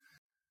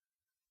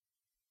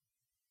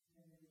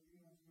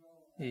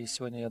И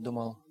сегодня я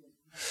думал,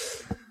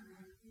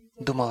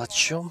 о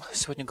чем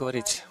сегодня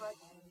говорить.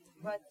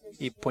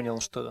 И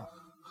понял, что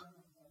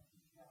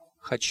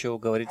хочу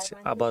говорить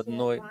об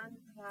одной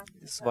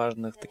из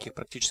важных таких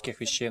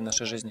практических вещей в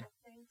нашей жизни.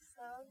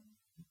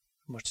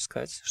 Можете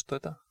сказать, что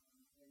это?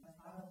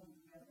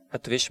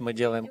 Эту вещь мы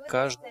делаем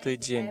каждый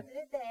день.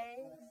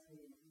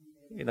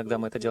 Иногда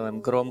мы это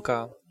делаем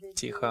громко,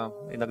 тихо,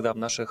 иногда в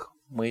наших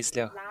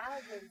мыслях,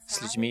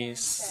 с людьми,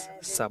 с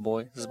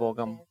собой, с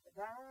Богом.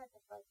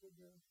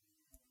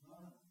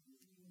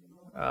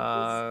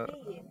 Да,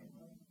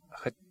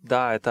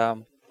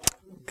 это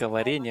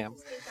говорение.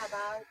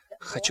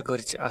 Хочу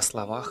говорить о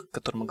словах,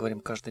 которые мы говорим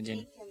каждый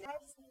день.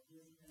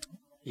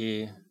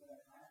 И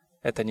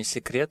это не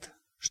секрет,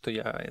 что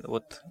я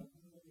вот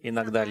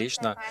иногда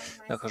лично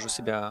нахожу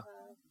себя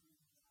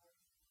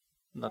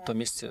на том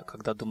месте,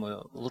 когда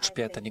думаю, лучше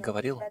бы я это не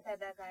говорил.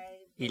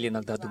 Или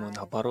иногда думаю,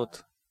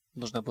 наоборот,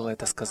 нужно было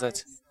это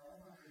сказать.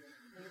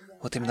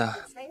 Вот именно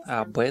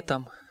об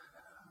этом,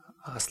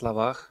 о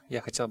словах я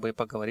хотел бы и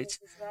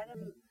поговорить.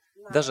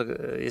 Даже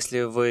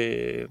если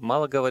вы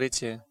мало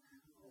говорите,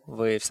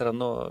 вы все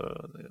равно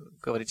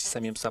говорите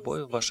самим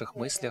собой в ваших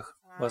мыслях.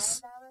 У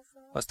вас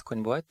такое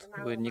не бывает?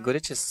 Вы не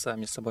говорите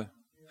сами с собой?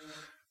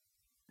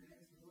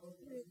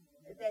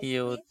 И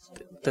вот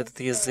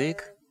этот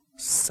язык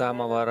с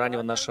самого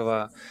раннего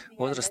нашего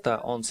возраста,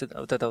 он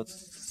всегда, вот это вот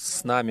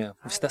с нами,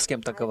 мы всегда с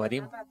кем-то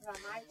говорим.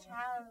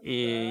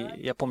 И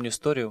я помню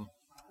историю,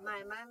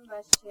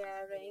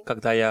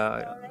 когда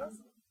я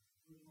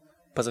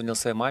позвонил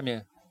своей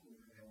маме,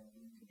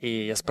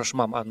 и я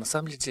спрашиваю, мам, а на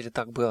самом деле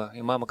так было?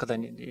 И мама, когда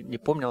не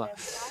помнила,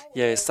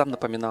 я ей сам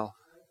напоминал.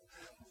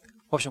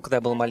 В общем, когда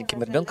я был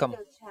маленьким ребенком,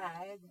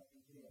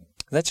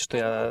 знаете, что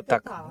я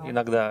так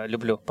иногда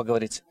люблю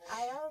поговорить?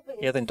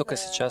 И это не только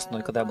сейчас, но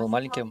и когда я был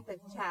маленьким,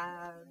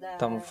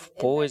 там в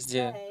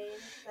поезде,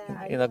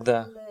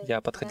 иногда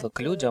я подходил к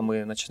людям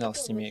и начинал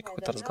с ними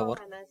какой-то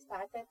разговор,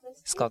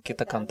 искал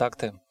какие-то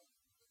контакты.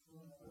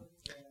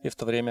 И в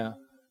то время,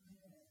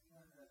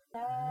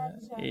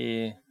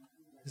 и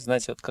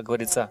знаете, вот как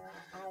говорится,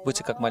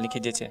 будьте как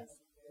маленькие дети.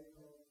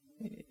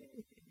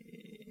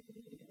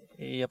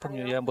 И я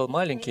помню, я был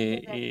маленький,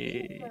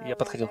 и я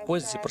подходил в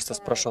поезд и просто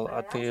спрашивал,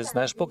 а ты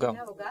знаешь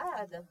Бога?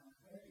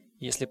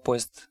 Если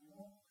поезд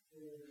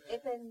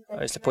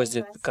в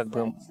поезде как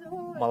бы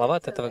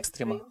маловато этого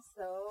экстрима,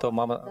 то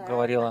мама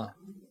говорила,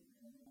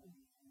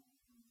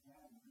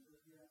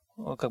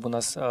 как бы у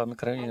нас в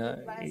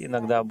микрорайоне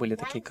иногда были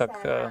такие,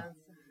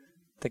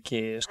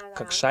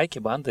 как шайки,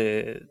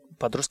 банды,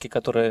 подростки,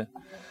 которые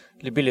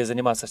любили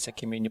заниматься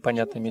всякими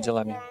непонятными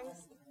делами.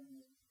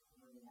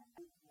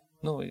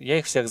 Ну, я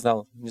их всех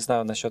знал. Не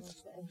знаю насчет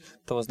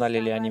того, знали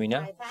ли они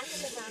меня.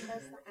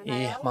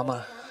 И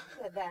мама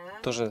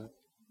тоже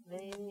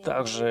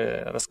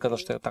также рассказала,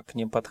 что я так к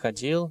ним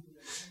подходил,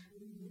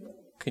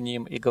 к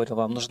ним и говорил,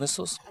 вам нужен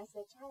Иисус.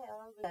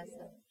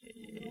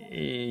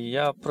 И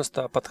я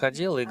просто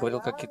подходил и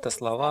говорил какие-то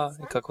слова,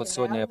 и как вот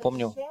сегодня я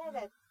помню,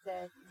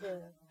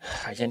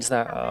 я не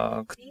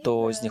знаю,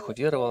 кто из них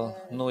уверовал,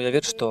 но я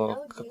верю,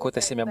 что какое-то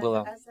семя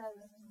было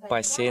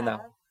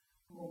посеяно.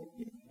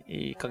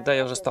 И когда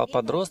я уже стал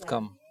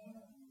подростком,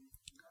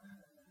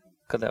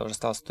 когда я уже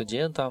стал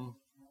студентом,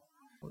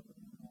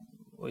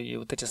 и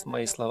вот эти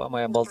мои слова,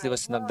 моя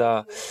болтливость,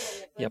 иногда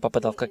я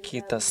попадал в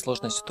какие-то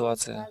сложные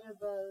ситуации.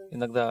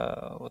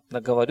 Иногда вот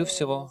наговорю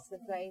всего.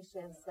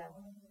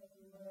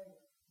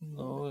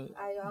 Ну,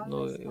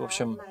 в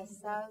общем,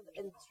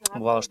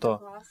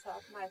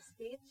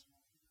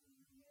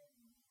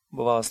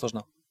 бывало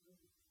сложно.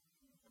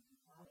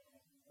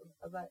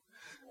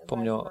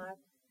 Помню,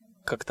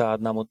 как-то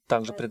одному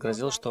также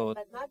пригрозил, что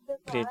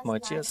приедет мой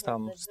отец,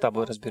 там с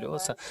тобой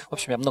разберется. В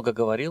общем, я много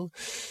говорил,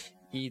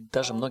 и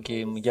даже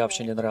многим я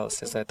вообще не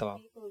нравился из-за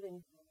этого.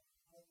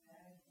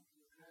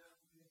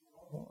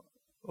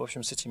 В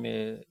общем, с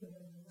этими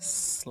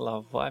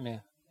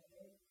словами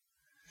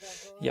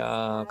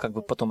я как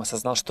бы потом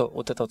осознал, что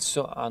вот это вот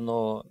все,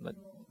 оно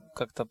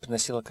как-то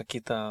приносило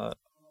какие-то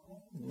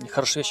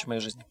нехорошие вещи в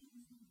моей жизни.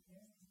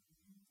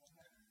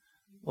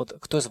 Вот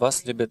кто из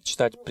вас любит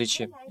читать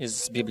притчи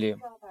из Библии?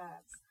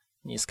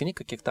 Не из книг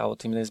каких-то, а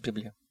вот именно из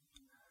Библии.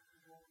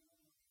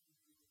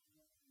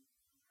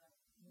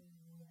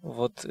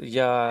 Вот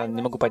я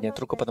не могу поднять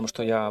руку, потому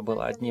что я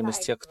был одним из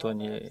тех, кто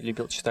не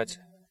любил читать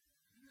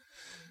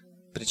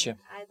притчи.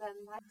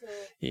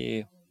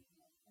 И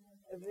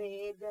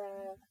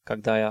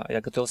когда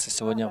я готовился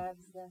сегодня,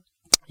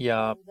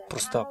 я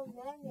просто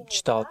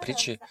читал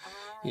притчи,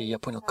 и я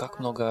понял, как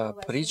много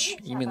притч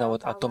именно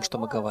вот о том, что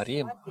мы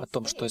говорим, о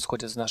том, что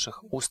исходит из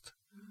наших уст.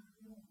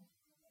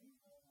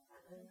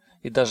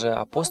 И даже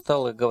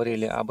апостолы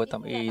говорили об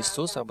этом, и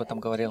Иисус об этом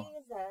говорил.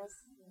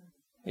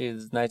 И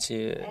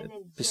знаете,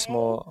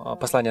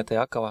 послание от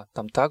Иакова,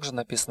 там также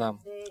написано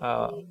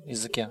о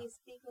языке.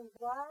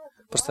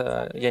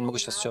 Просто я не могу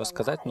сейчас все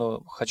сказать,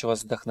 но хочу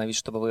вас вдохновить,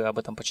 чтобы вы об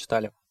этом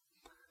почитали.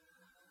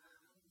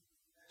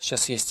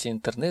 Сейчас есть и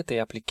интернет, и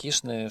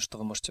аппликейшны, что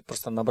вы можете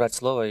просто набрать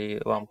слово,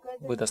 и вам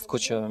выдаст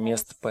кучу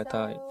мест по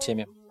этой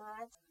теме.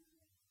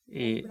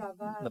 И,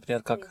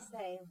 например, как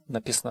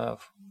написано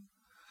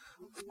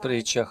в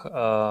притчах,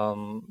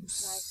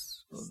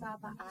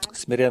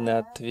 смиренный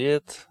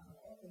ответ,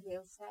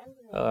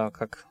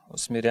 как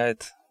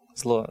усмиряет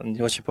зло.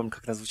 Не очень помню,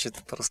 как это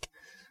звучит по-русски.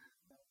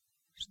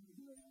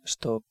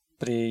 Что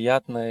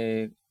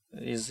приятный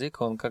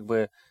язык, он как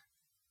бы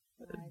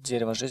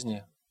дерево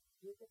жизни.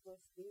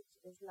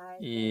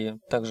 И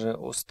также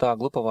уста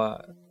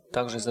глупого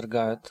также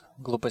изрыгают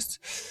глупость.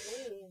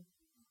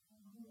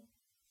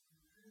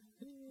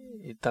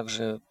 И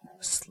также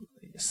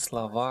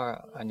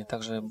слова, они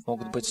также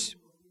могут быть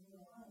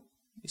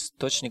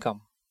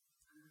источником.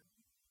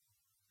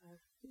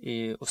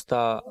 И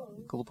уста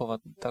глупого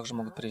также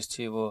могут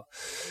привести его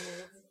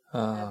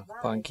к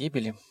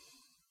погибели.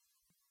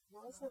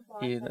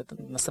 И это,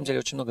 на самом деле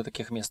очень много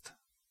таких мест.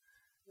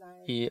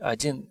 И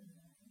один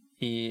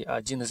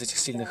из этих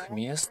сильных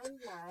мест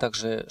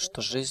также,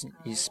 что жизнь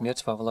и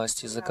смерть во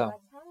власти языка.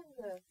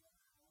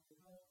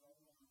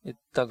 И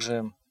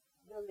также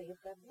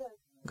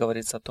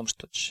говорится о том,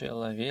 что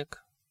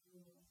человек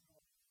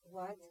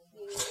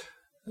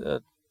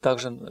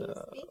также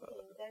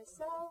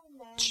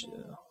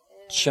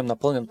чем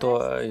наполнен,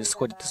 то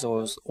исходит из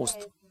его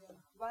уст.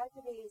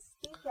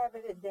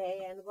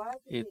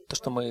 И то,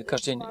 что мы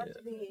каждый день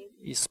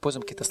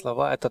используем какие-то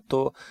слова, это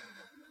то,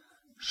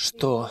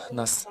 что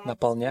нас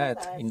наполняет,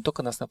 и не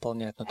только нас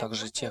наполняет, но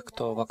также тех,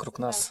 кто вокруг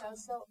нас.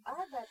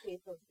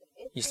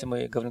 Если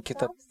мы говорим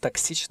какие-то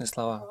токсичные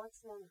слова,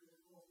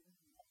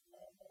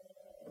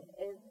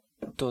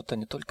 то это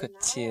не только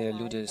те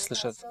люди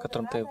слышат,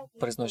 которым ты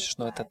произносишь,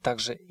 но это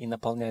также и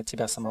наполняет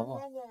тебя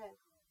самого.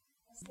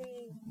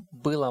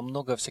 Было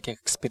много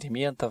всяких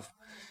экспериментов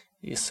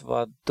и с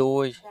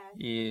водой,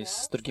 и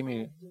с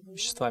другими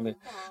веществами.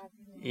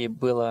 И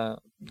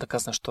было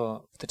доказано,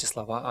 что вот эти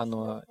слова,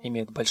 оно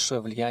имеет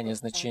большое влияние,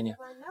 значение.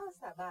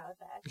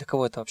 Для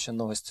кого это вообще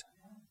новость?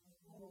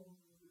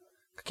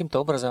 Каким-то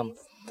образом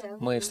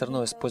мы все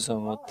равно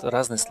используем вот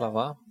разные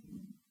слова.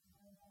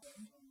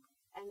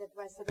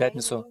 В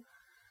пятницу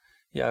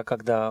я,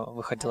 когда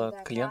выходила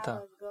от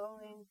клиента,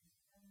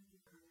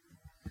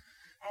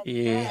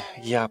 и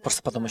я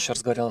просто потом еще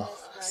разговаривал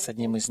с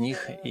одним из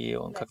них, и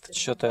он как-то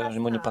что-то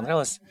ему не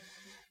понравилось,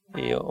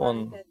 и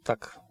он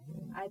так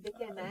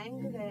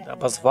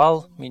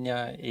обозвал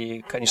меня,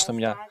 и, конечно, у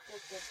меня,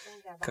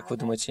 как вы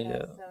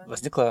думаете,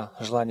 возникло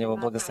желание его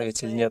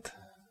благословить или нет?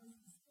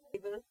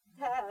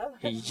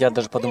 И я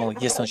даже подумал,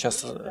 если он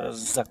сейчас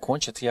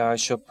закончит, я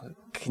еще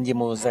к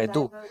нему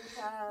зайду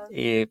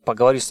и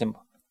поговорю с ним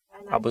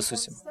об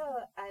Иисусе.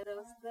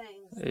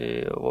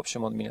 И, в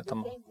общем, он меня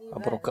там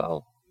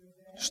обругал.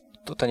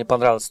 Что-то не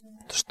понравилось,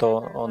 что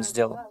он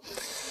сделал,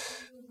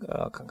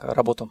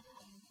 работу.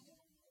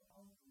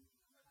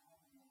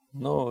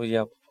 Ну,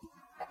 я...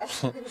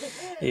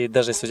 И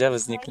даже если у тебя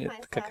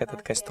возникнет какая-то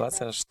такая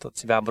ситуация, что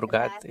тебя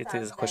обругают, и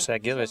ты захочешь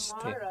реагировать,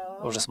 ты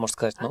уже сможешь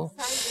сказать, ну,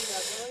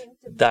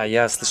 да,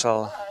 я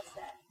слышал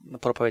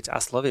проповедь о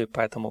слове,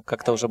 поэтому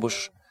как-то уже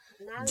будешь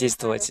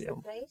действовать,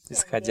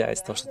 исходя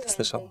из того, что ты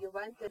слышал.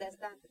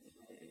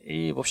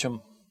 И, в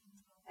общем,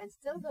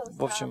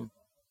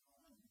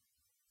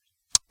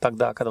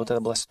 тогда, когда вот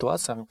это была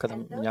ситуация, когда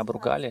меня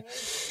обругали,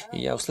 и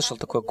я услышал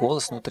такой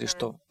голос внутри,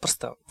 что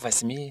просто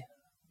возьми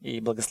и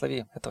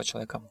благослови этого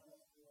человека.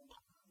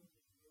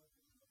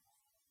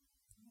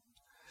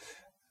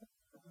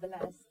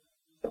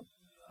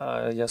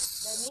 Я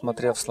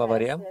смотрел в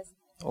словаре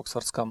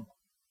оксфордском,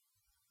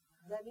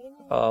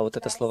 вот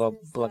это слово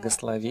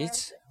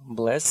 «благословить»,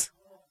 «bless»,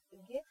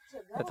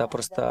 это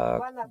просто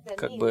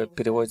как бы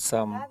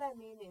переводится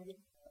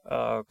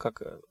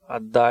как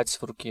 «отдать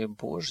в руки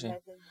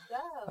Божьи»,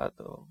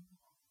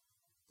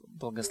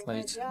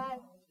 «благословить».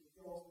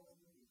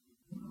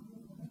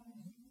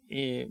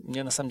 И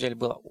мне на самом деле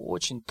было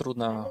очень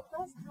трудно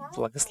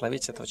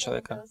благословить этого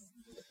человека.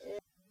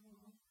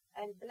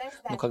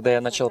 Но когда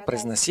я начал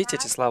произносить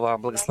эти слова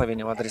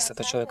благословения в адрес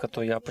этого человека,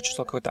 то я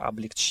почувствовал какое-то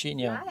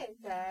облегчение.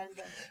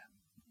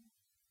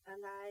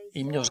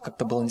 И мне уже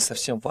как-то было не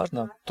совсем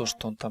важно то,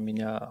 что он там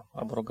меня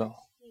обругал.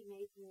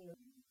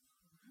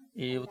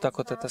 И вот так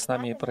вот это с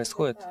нами и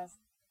происходит.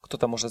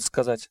 Кто-то может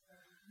сказать,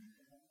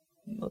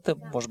 ну, это,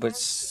 может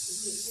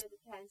быть,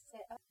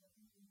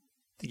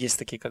 есть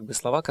такие как бы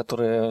слова,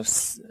 которые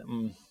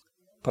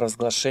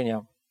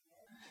провозглашения,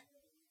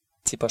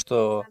 типа,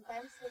 что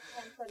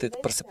ты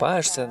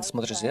просыпаешься,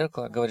 смотришь в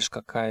зеркало, говоришь,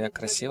 какая я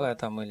красивая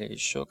там, или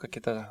еще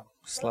какие-то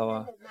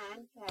слова,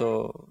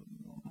 то,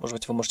 может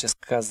быть, вы можете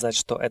сказать,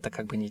 что это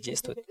как бы не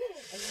действует.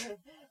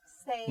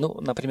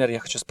 Ну, например, я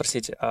хочу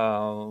спросить,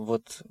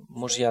 вот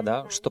мужья,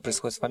 да, что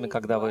происходит с вами,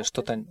 когда вы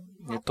что-то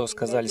не то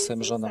сказали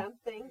своим женам?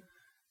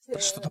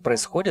 Что-то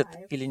происходит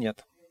или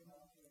нет?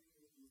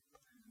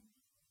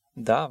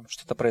 Да,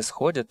 что-то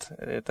происходит,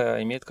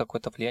 это имеет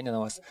какое-то влияние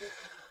на вас.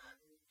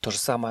 То же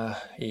самое,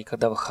 и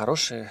когда вы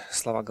хорошие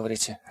слова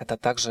говорите, это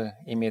также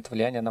имеет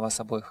влияние на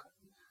вас обоих.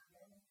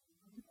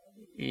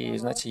 И,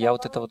 знаете, я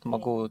вот это вот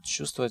могу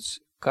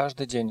чувствовать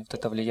каждый день, вот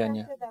это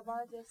влияние.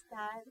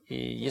 И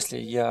если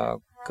я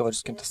говорю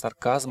с каким-то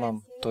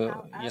сарказмом,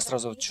 то я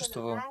сразу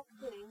чувствую,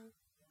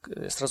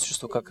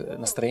 как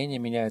настроение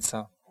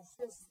меняется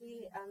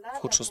в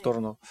худшую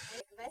сторону.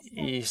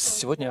 И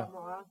сегодня,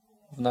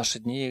 в наши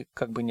дни,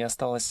 как бы не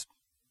осталось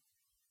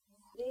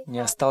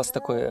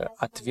такой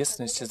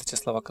ответственности за те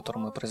слова,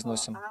 которые мы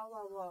произносим.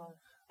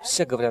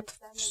 Все говорят,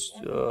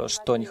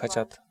 что они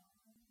хотят.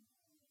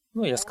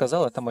 Ну, я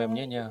сказал, это мое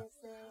мнение.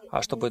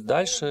 А что будет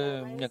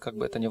дальше, мне как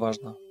бы это не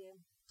важно.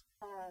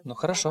 Ну,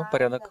 хорошо,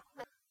 порядок.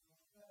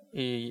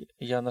 И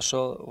я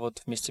нашел вот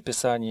в месте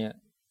Писания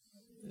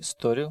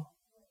историю,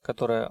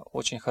 которая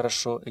очень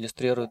хорошо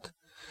иллюстрирует,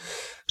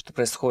 что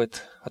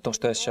происходит, о том,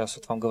 что я сейчас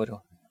вот вам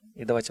говорю.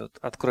 И давайте вот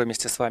откроем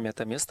вместе с вами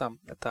это место.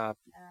 Это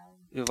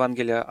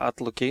Евангелие от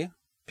Луки,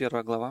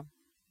 1 глава.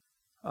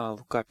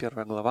 Лука,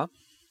 1 глава,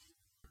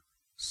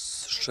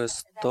 с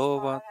 6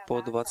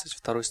 по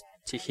 22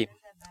 стихи.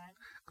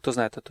 Кто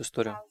знает эту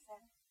историю?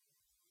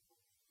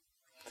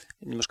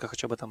 Немножко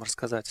хочу об этом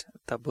рассказать.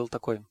 Это был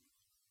такой...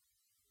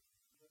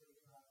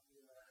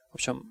 В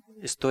общем,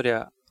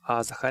 история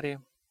о Захарии.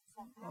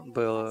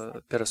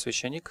 Был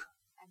первосвященник.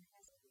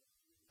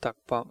 Так,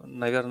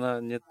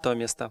 наверное, не то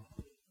место.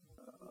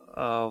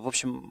 В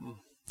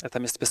общем, это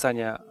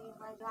местописание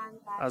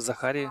о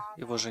Захарии,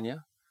 его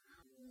жене.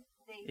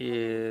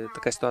 И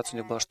такая ситуация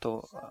у них была,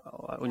 что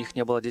у них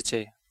не было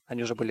детей.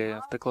 Они уже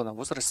были в преклонном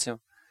возрасте.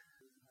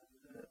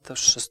 Это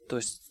 6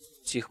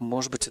 стих,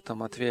 может быть, это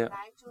Матвея.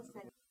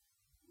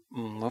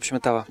 В общем,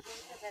 это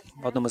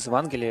в одном из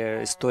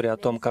Евангелий история о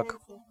том, как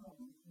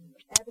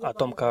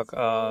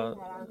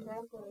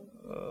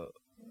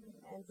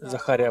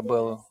Захария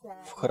был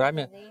в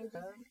храме,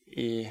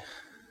 и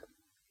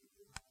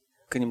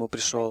к нему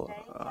пришел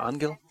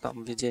ангел,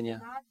 там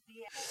видение,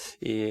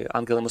 и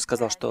ангел ему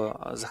сказал,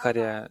 что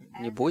 «Захария,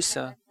 не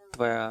бойся,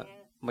 твоя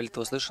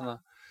молитва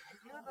услышана,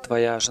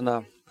 твоя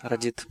жена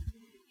родит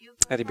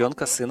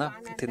ребенка, сына,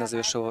 и ты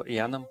назовешь его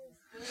Иоанном».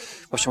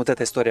 В общем, вот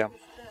эта история,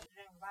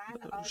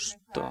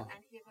 что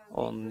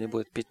он не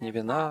будет пить ни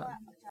вина,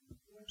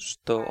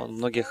 что он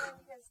многих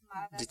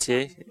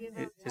детей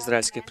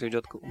израильских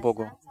приведет к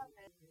Богу,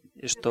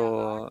 и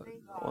что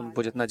он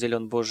будет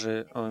наделен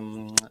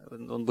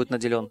он будет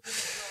наделен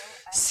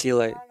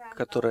силой,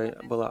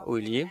 которая была у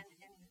Ильи,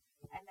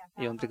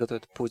 и он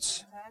приготовит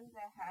путь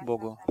к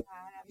Богу.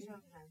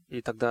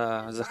 И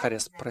тогда Захария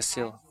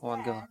спросил у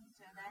ангела: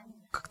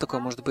 «Как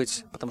такое может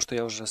быть? Потому что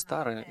я уже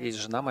старый, и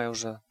жена моя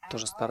уже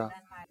тоже стара».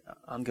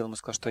 Ангел ему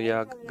сказал, что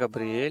я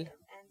Габриэль,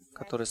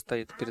 который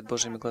стоит перед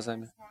Божьими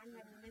глазами.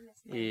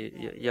 И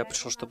я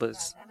пришел, чтобы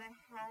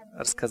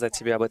рассказать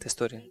тебе об этой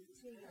истории.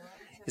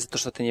 И за то,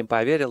 что ты не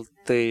поверил,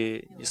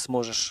 ты не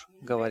сможешь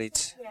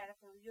говорить.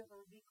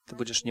 Ты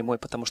будешь немой,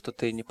 потому что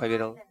ты не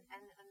поверил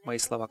в мои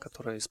слова,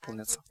 которые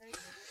исполнятся.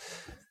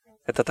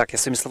 Это так, я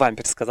своими словами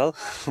пересказал.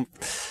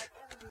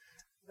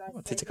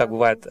 Вот видите, как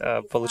бывает,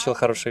 получил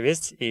хорошую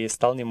весть и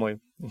стал немой.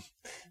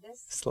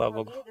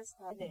 Слава Богу.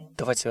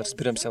 Давайте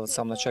разберемся вот в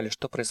самом начале,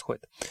 что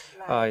происходит.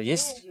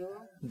 Есть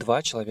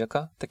два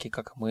человека, такие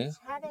как мы,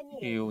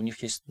 и у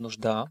них есть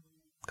нужда,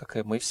 как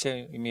и мы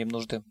все имеем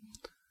нужды.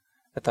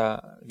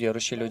 Это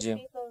верующие люди.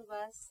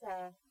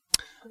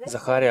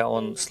 Захария,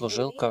 он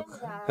служил как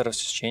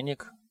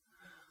первосвященник,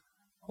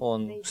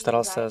 он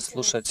старался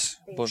слушать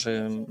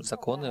Божьи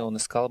законы, он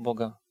искал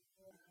Бога.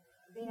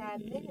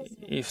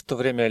 И в то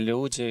время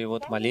люди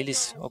вот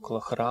молились около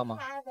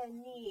храма.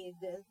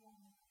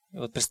 И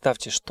вот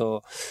представьте,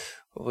 что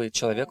вы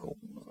человек, у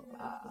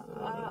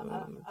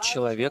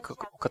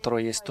которого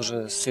есть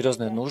тоже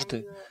серьезные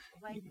нужды,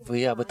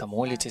 вы об этом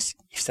молитесь,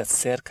 и вся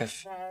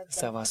церковь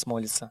за вас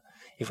молится,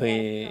 и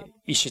вы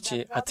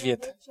ищете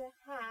ответ,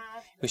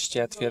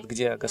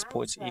 где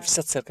Господь, и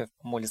вся церковь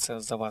молится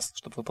за вас,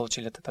 чтобы вы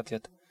получили этот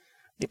ответ.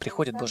 И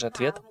приходит Божий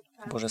ответ,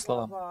 Божье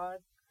Слово,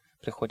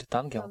 приходит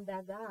ангел,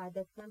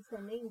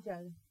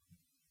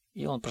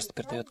 и он просто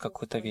передает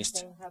какую-то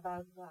весть.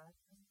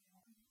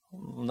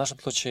 В нашем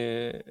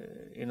случае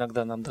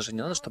иногда нам даже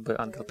не надо, чтобы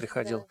ангел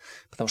приходил,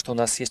 потому что у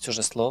нас есть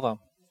уже Слово,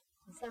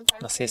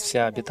 у нас есть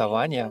все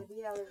обетования,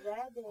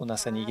 у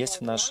нас они есть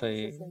в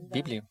нашей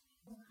Библии.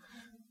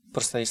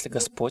 Просто если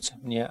Господь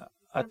мне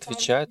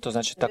отвечает, то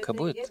значит так и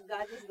будет.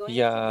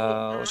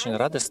 Я очень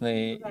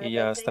радостный, и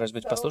я стараюсь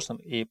быть послушным,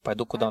 и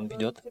пойду, куда Он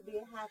ведет.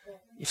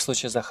 И в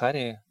случае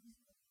Захарии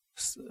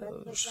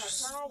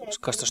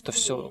кажется, что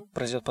все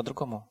произойдет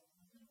по-другому.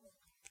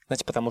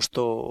 Знаете, потому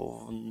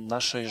что в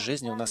нашей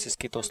жизни у нас есть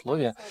какие-то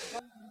условия,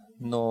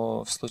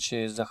 но в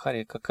случае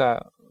Захарии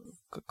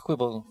какой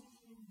был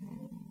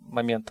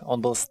момент?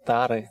 Он был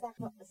старый,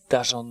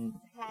 даже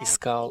он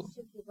искал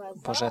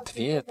Божий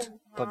ответ,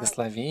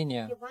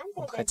 благословение,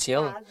 он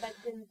хотел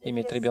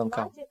иметь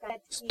ребенка.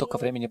 Столько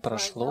времени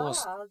прошло,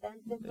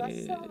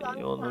 и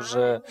он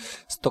уже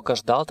столько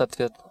ждал этот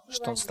ответ,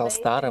 что он стал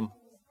старым.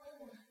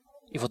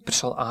 И вот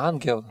пришел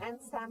ангел,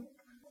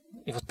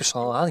 и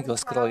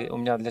сказал: «У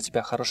меня для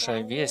тебя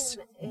хорошая весть,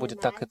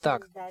 будет так и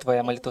так,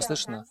 твоя молитва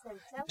услышана».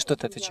 И что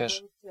ты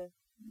отвечаешь?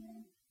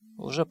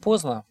 Уже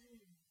поздно.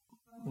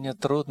 Мне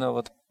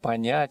трудно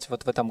понять в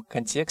этом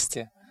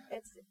контексте.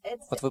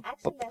 Вот вы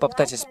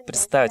попытайтесь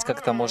представить,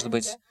 как это может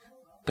быть.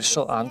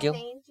 Пришел ангел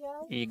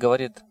и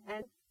говорит,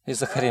 и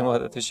Захария ему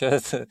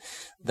отвечает,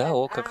 да,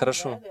 о, как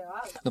хорошо.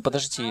 Но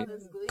подожди,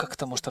 как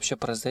это может вообще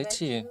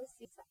произойти?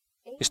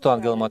 И что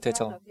ангел ему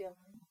ответил?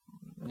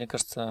 Мне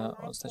кажется,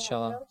 он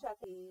сначала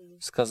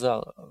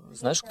сказал,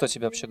 знаешь, кто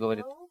тебе вообще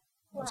говорит?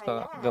 Он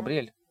сказал,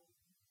 Габриэль.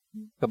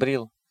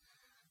 Габриил,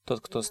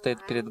 тот, кто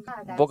стоит перед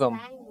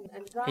Богом.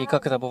 И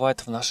как это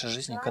бывает в нашей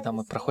жизни, когда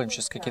мы проходим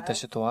через какие-то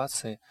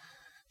ситуации,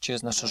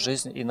 через нашу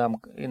жизнь, и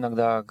нам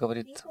иногда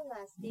говорит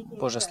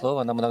Божье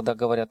Слово, нам иногда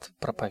говорят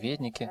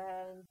проповедники,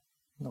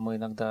 но мы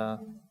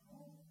иногда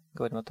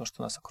говорим о том,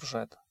 что нас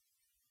окружает,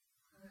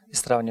 и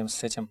сравниваем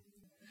с этим.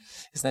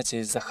 И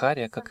знаете,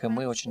 Захария, как и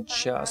мы, очень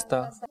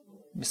часто,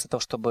 вместо того,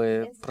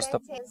 чтобы просто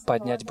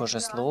поднять Божье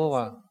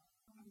Слово,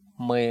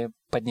 мы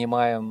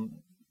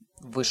поднимаем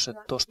выше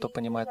то, что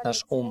понимает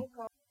наш ум.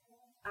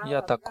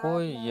 Я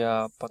такой,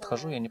 я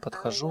подхожу, я не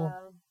подхожу.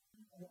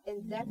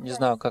 Не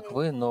знаю, как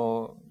вы,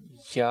 но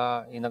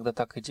я иногда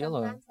так и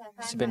делаю.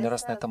 Себя не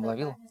раз на этом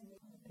ловил.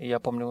 И я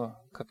помню,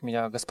 как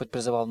меня Господь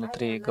призывал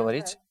внутри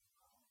говорить,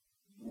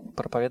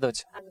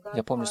 проповедовать.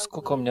 Я помню,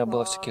 сколько у меня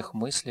было всяких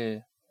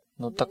мыслей.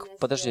 Ну так,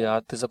 подожди,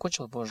 а ты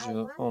закончил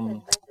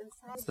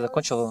ты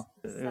закончил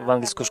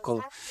евангельскую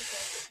школу?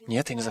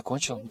 Нет, я не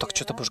закончил. Ну так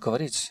что ты будешь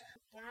говорить?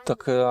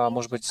 Так, а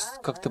может быть,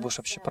 как ты будешь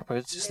вообще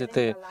проповедовать, если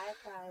ты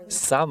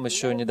сам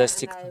еще не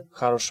достиг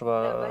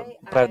хорошего,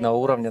 праведного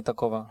уровня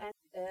такого?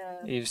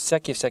 И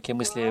всякие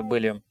мысли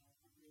были.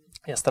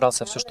 Я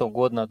старался все что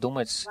угодно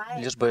думать,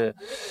 лишь бы,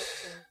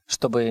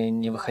 чтобы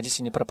не выходить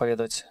и не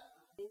проповедовать.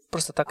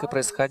 Просто так и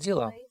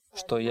происходило,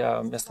 что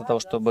я вместо того,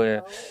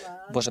 чтобы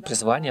Божье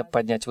призвание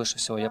поднять выше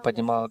всего, я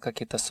поднимал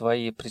какие-то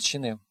свои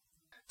причины.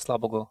 Слава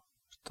Богу,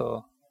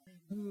 что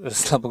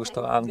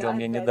ангел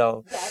мне не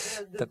дал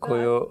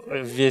такую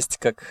весть,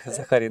 как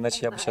Захарий, иначе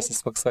я бы сейчас не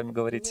смог с вами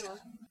говорить.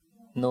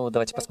 Ну,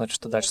 давайте посмотрим,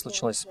 что дальше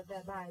случилось.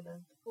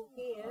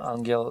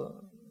 Ангел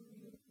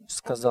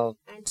сказал,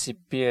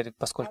 теперь,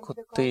 поскольку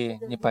ты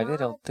не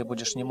поверил, ты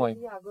будешь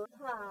немой.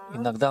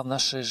 Иногда в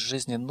нашей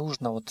жизни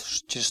нужно вот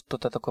через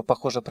что-то такое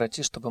похожее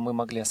пройти, чтобы мы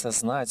могли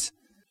осознать,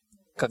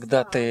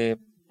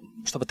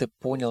 чтобы ты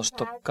понял,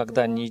 что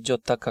когда не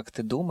идет так, как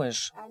ты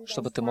думаешь,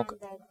 чтобы ты мог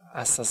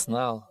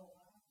осознал,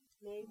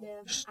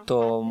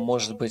 что,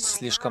 может быть,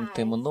 слишком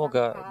ты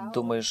много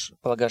думаешь,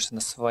 полагаешься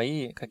на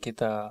свои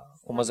какие-то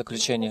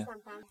умозаключения.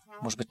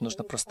 Может быть,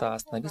 нужно просто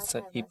остановиться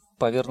и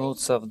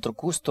повернуться в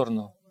другую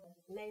сторону.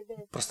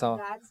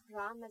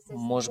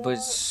 Может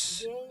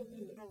быть,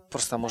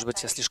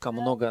 я слишком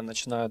много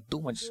начинаю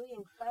думать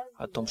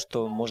о том,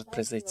 что может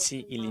произойти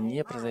или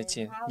не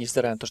произойти,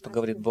 невзирая на то, что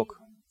говорит Бог.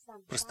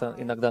 Просто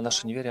иногда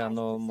наше неверие,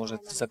 оно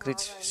может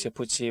закрыть все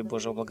пути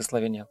Божьего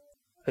благословения.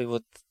 И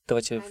вот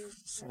давайте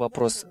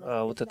вопрос,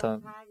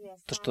 то,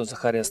 что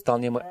Захария стал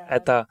немым,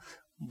 это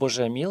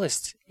Божья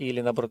милость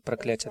или, наоборот,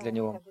 проклятие для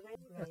него?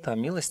 Это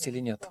милость или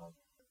нет?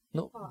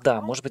 Ну,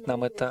 да, может быть,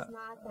 нам это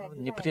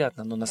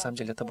неприятно, но на самом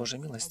деле это Божья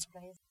милость.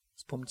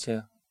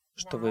 Вспомните,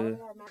 что вы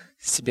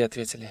себе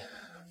ответили,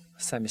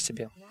 сами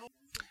себе.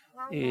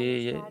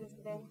 И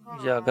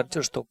я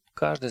гарантирую, что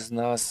каждый из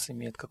нас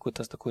имеет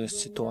какую-то такую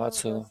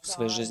ситуацию в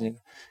своей жизни,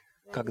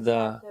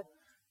 когда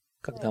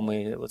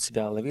мы вот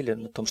себя ловили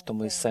на том, что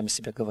мы сами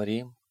себе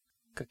говорим,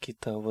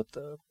 какие-то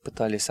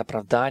пытались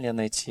оправдания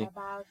найти,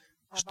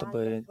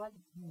 чтобы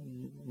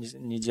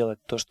не делать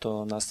то,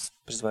 что нас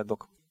призывает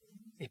Бог.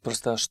 И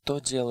просто что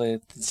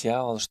делает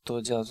дьявол,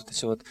 что делают вот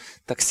эти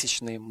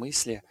токсичные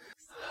мысли,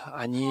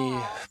 они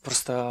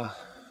просто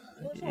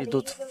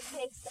идут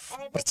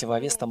в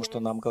противовес тому, что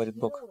нам говорит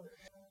Бог.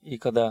 И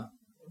когда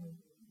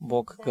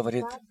Бог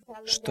говорит,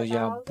 что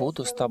я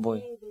буду с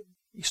тобой,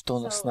 и что у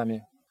нас с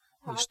нами,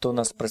 и что у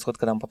нас происходит,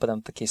 когда мы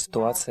попадаем в такие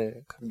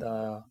ситуации,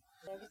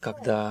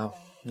 когда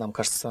нам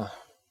кажется,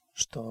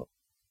 что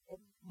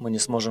мы не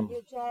сможем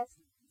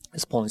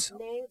исполнить.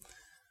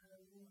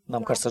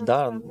 Нам кажется,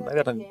 да,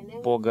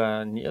 наверное,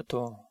 Бога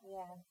нету.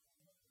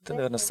 Ты,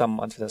 наверное, сам,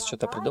 Мантвидас,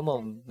 что-то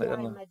придумал,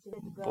 наверное,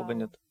 Бога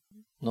нет.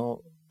 Но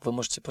вы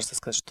можете просто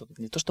сказать, что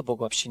не то, что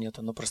Бога вообще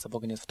нету, но просто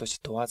Бога нет в той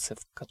ситуации,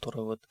 в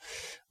которой вы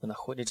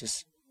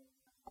находитесь.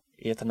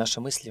 И это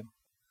наши мысли.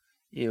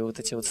 И вот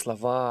эти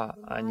слова,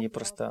 они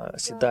просто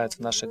оседают в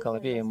нашей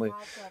голове, и мы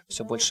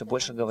все больше и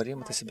больше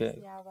говорим это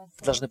себе.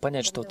 Вы должны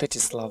понять, что вот эти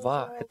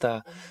слова —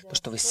 это то,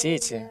 что вы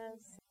сеете.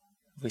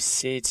 Вы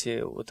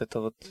сеете вот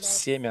это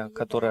семя,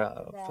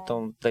 которое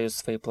потом дает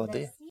свои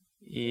плоды.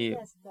 И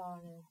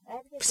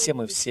все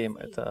мы сеем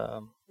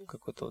это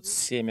какое-то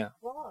семя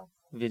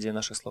в виде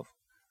наших слов.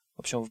 В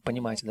общем, вы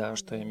понимаете, да,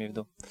 что я имею в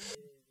виду.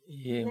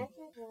 И,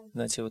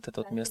 знаете, вот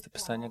это место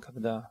Писания,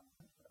 когда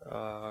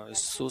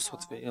Иисус,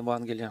 в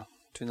Евангелии,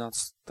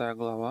 12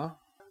 глава,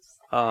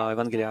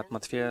 Евангелие от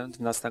Матфея,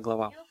 12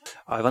 глава.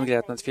 Евангелие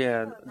от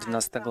Матфея,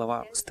 12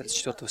 глава, с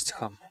 34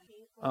 стиха.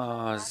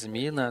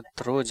 «Змеиное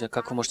отродье,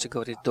 как вы можете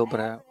говорить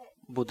доброе,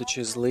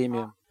 будучи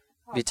злыми?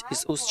 Ведь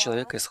из уст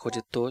человека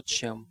исходит то,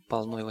 чем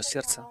полно его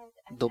сердце.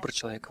 Добрый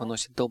человек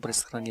выносит доброе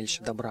из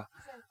хранилища добра,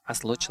 а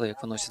злой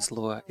человек выносит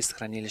злое из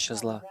хранилища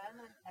зла.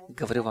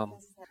 Говорю вам,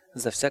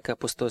 за всякое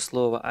пустое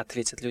слово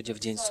ответят люди в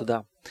день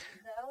суда,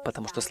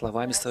 потому что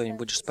словами своими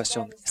будешь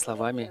спасен, и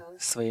словами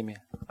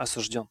своими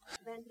осужден.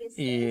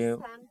 И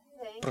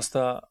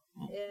просто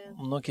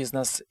многие из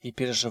нас и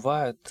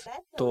переживают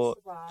то,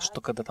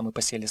 что когда-то мы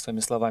посеяли своими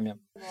словами.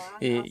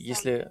 И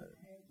если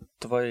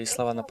твои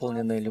слова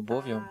наполнены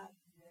любовью,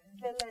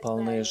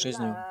 полны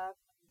жизнью,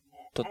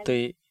 то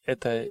ты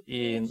это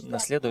и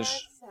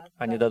наследуешь,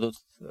 они дадут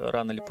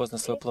рано или поздно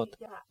свой плод.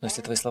 Но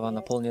если твои слова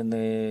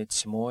наполнены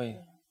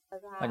тьмой,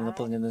 они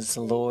наполнены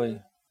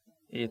злой,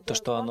 и то,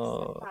 что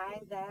оно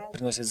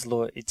приносит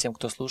зло и тем,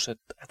 кто слушает,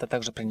 это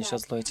также принесет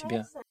зло и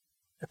тебе.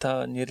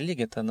 Это не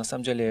религия, это на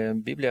самом деле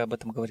Библия об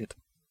этом говорит,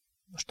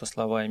 что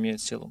слова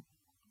имеют силу,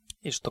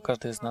 и что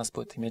каждый из нас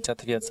будет иметь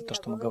ответ за то,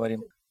 что мы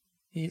говорим.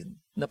 И,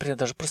 например,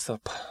 даже просто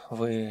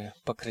вы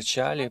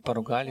покричали,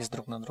 поругались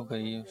друг на друга,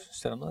 и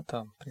все равно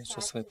это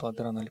принесет свои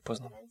плоды рано или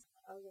поздно.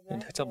 Я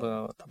не хотел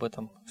бы об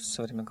этом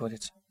все время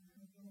говорить.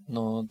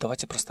 Но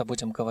давайте просто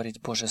будем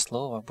говорить Божье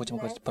Слово, будем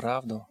говорить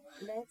правду.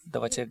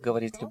 Давайте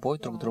говорить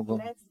любовь друг к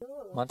другу.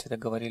 Мантвида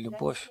говори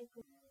любовь,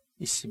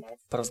 и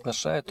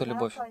провозглашай эту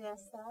любовь.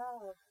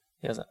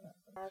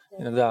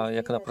 Иногда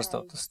я когда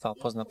просто стал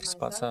поздно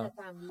просыпаться,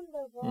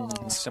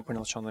 не совсем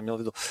понял, что он имел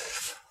в виду.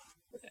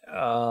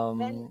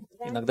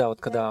 Иногда вот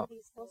когда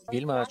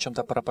Вильма о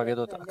чем-то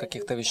проповедует, о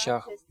каких-то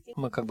вещах,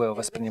 мы как бы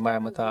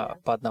воспринимаем это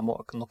по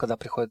одному, но когда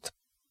приходит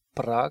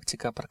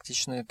практика,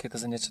 практичные какие-то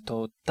занятия,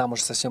 то там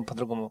уже совсем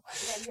по-другому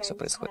все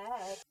происходит.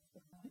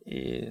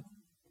 И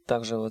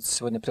также вот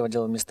сегодня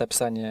приводил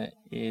местописание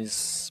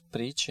из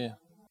притчи,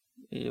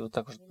 и вот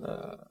так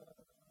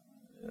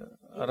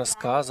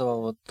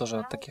рассказывал вот тоже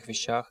о таких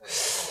вещах.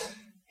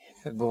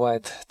 Как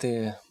бывает,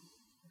 ты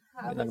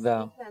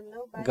иногда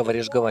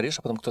говоришь,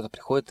 а потом кто-то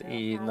приходит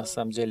и на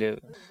самом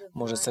деле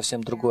может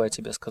совсем другое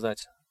тебе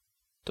сказать.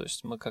 То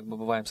есть мы как бы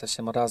бываем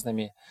совсем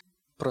разными.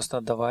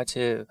 Просто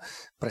давайте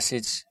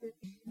просить,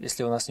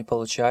 если у нас не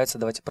получается,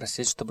 давайте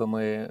просить, чтобы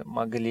мы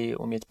могли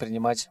уметь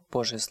принимать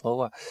Божье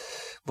Слово,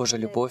 Божью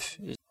любовь.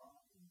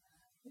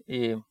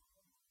 И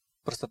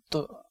просто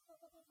то,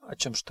 о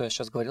чем что я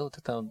сейчас говорил,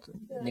 это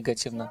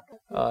негативно.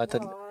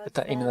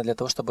 Это именно для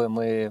того, чтобы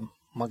мы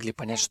могли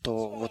понять,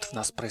 что вот в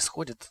нас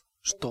происходит,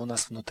 что у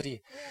нас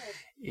внутри.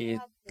 И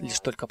лишь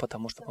только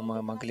потому, чтобы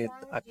мы могли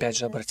опять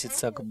же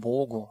обратиться к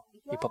Богу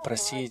и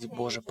попросить: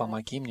 Боже,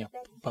 помоги мне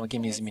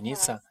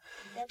измениться,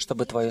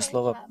 чтобы Твое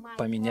Слово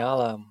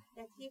поменяло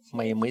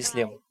мои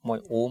мысли,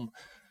 мой ум,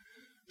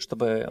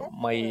 чтобы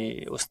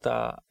мои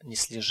уста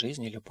несли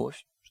жизнь и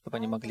любовь, чтобы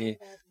они могли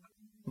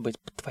быть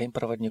Твоим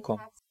проводником.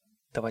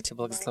 Давайте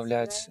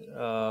благословлять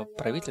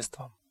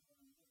правительство.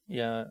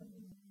 Я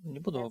не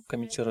буду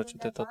комментировать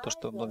вот это, то,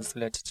 что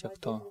благословляете тех,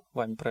 кто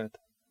вами правит,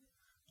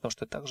 потому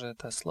что также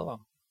это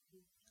слово.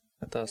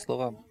 Это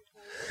слово,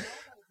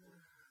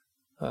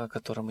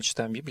 которое мы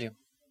читаем в Библии.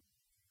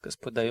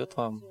 Господь дает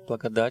вам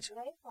благодать,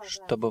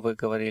 чтобы вы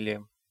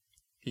говорили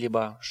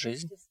либо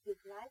жизнь,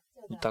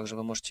 но также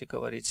вы можете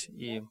говорить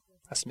и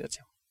о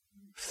смерти.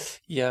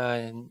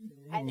 Я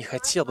не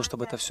хотел бы,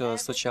 чтобы это все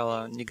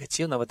звучало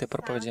негативно в этой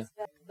проповеди,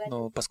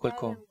 но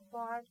поскольку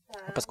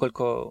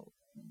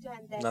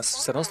у нас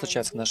все равно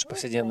случается в нашей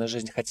повседневной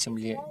жизни, хотим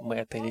ли мы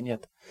это или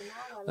нет,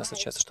 у нас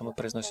случается, что мы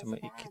произносим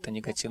и какие-то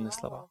негативные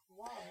слова.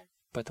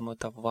 Поэтому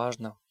это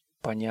важно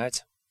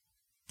понять,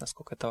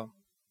 насколько это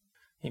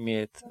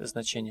имеет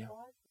значение.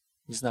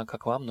 Не знаю,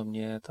 как вам, но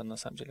мне это на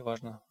самом деле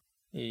важно.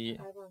 И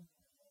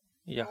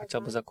я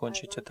хотел бы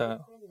закончить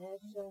это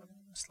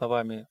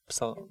словами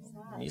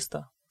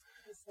псалмиста.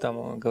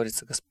 Там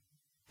говорится: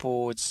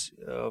 Господь,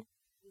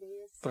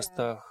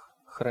 просто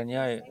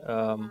храняй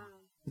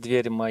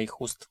дверь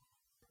моих уст.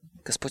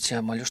 Господь,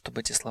 я молю,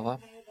 чтобы эти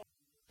слова,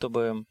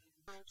 чтобы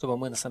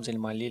мы на самом деле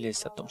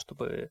молились о том,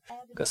 чтобы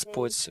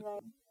Господь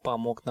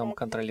помог нам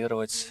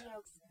контролировать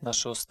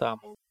наши уста,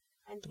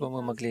 чтобы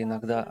мы могли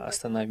иногда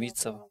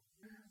остановиться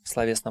в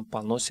словесном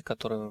поносе,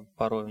 который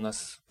порой у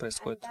нас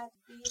происходит,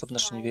 чтобы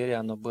наше неверие,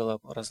 оно было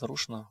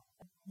разрушено.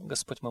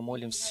 Господь, мы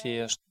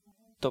молимся,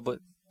 чтобы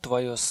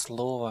Твое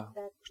Слово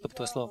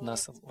в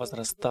нас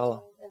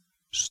возрастало,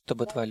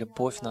 чтобы Твоя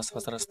любовь в нас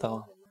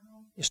возрастала,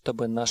 и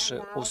чтобы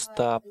наши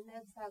уста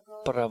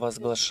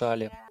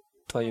провозглашали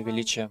Твое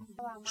величие,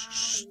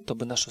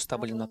 чтобы наши уста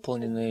были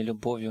наполнены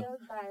любовью,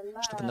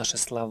 чтобы наши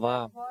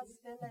слова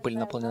были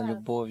наполнены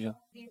любовью,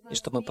 и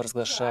чтобы мы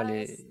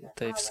провозглашали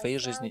это и в своей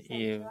жизни,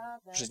 и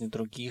в жизни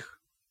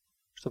других,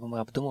 чтобы мы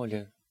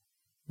обдумывали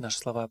наши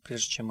слова,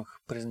 прежде чем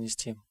их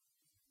произнести.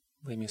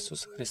 Во имя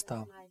Иисуса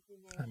Христа.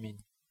 Аминь.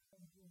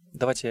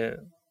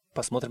 Давайте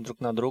посмотрим друг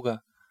на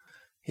друга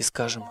и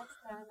скажем: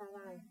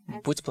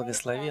 будь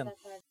благословен,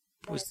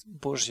 пусть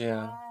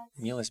Божья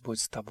милость будет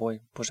с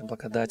тобой, Божья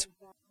благодать.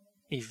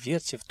 И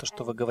верьте в то,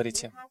 что вы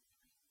говорите,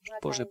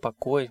 чтобы Божий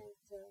покой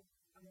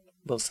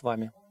был с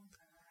вами,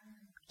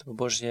 чтобы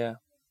Божья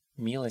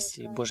милость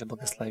и Божье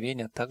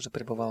благословение также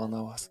пребывало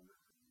на вас.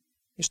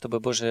 И чтобы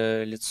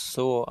Божье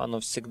лицо, оно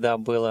всегда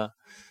было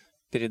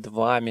перед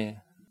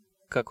вами.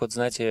 Как вот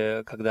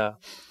знаете, когда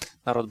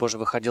народ Божий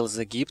выходил из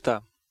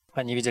Египта,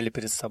 они видели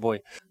перед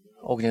собой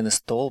огненный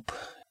столб,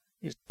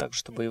 и так,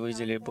 чтобы вы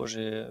видели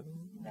Божье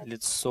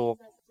лицо,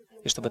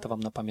 и чтобы это вам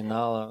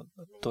напоминало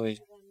о той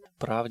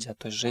правде, о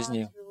той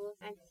жизни,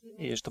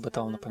 и чтобы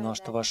это вам напоминало,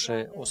 что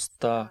ваши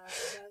уста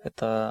 —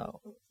 это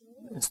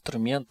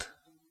инструмент,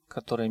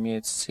 который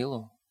имеет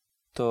силу,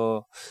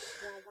 то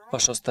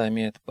ваши уста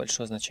имеют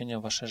большое значение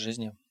в вашей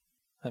жизни.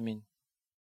 Аминь.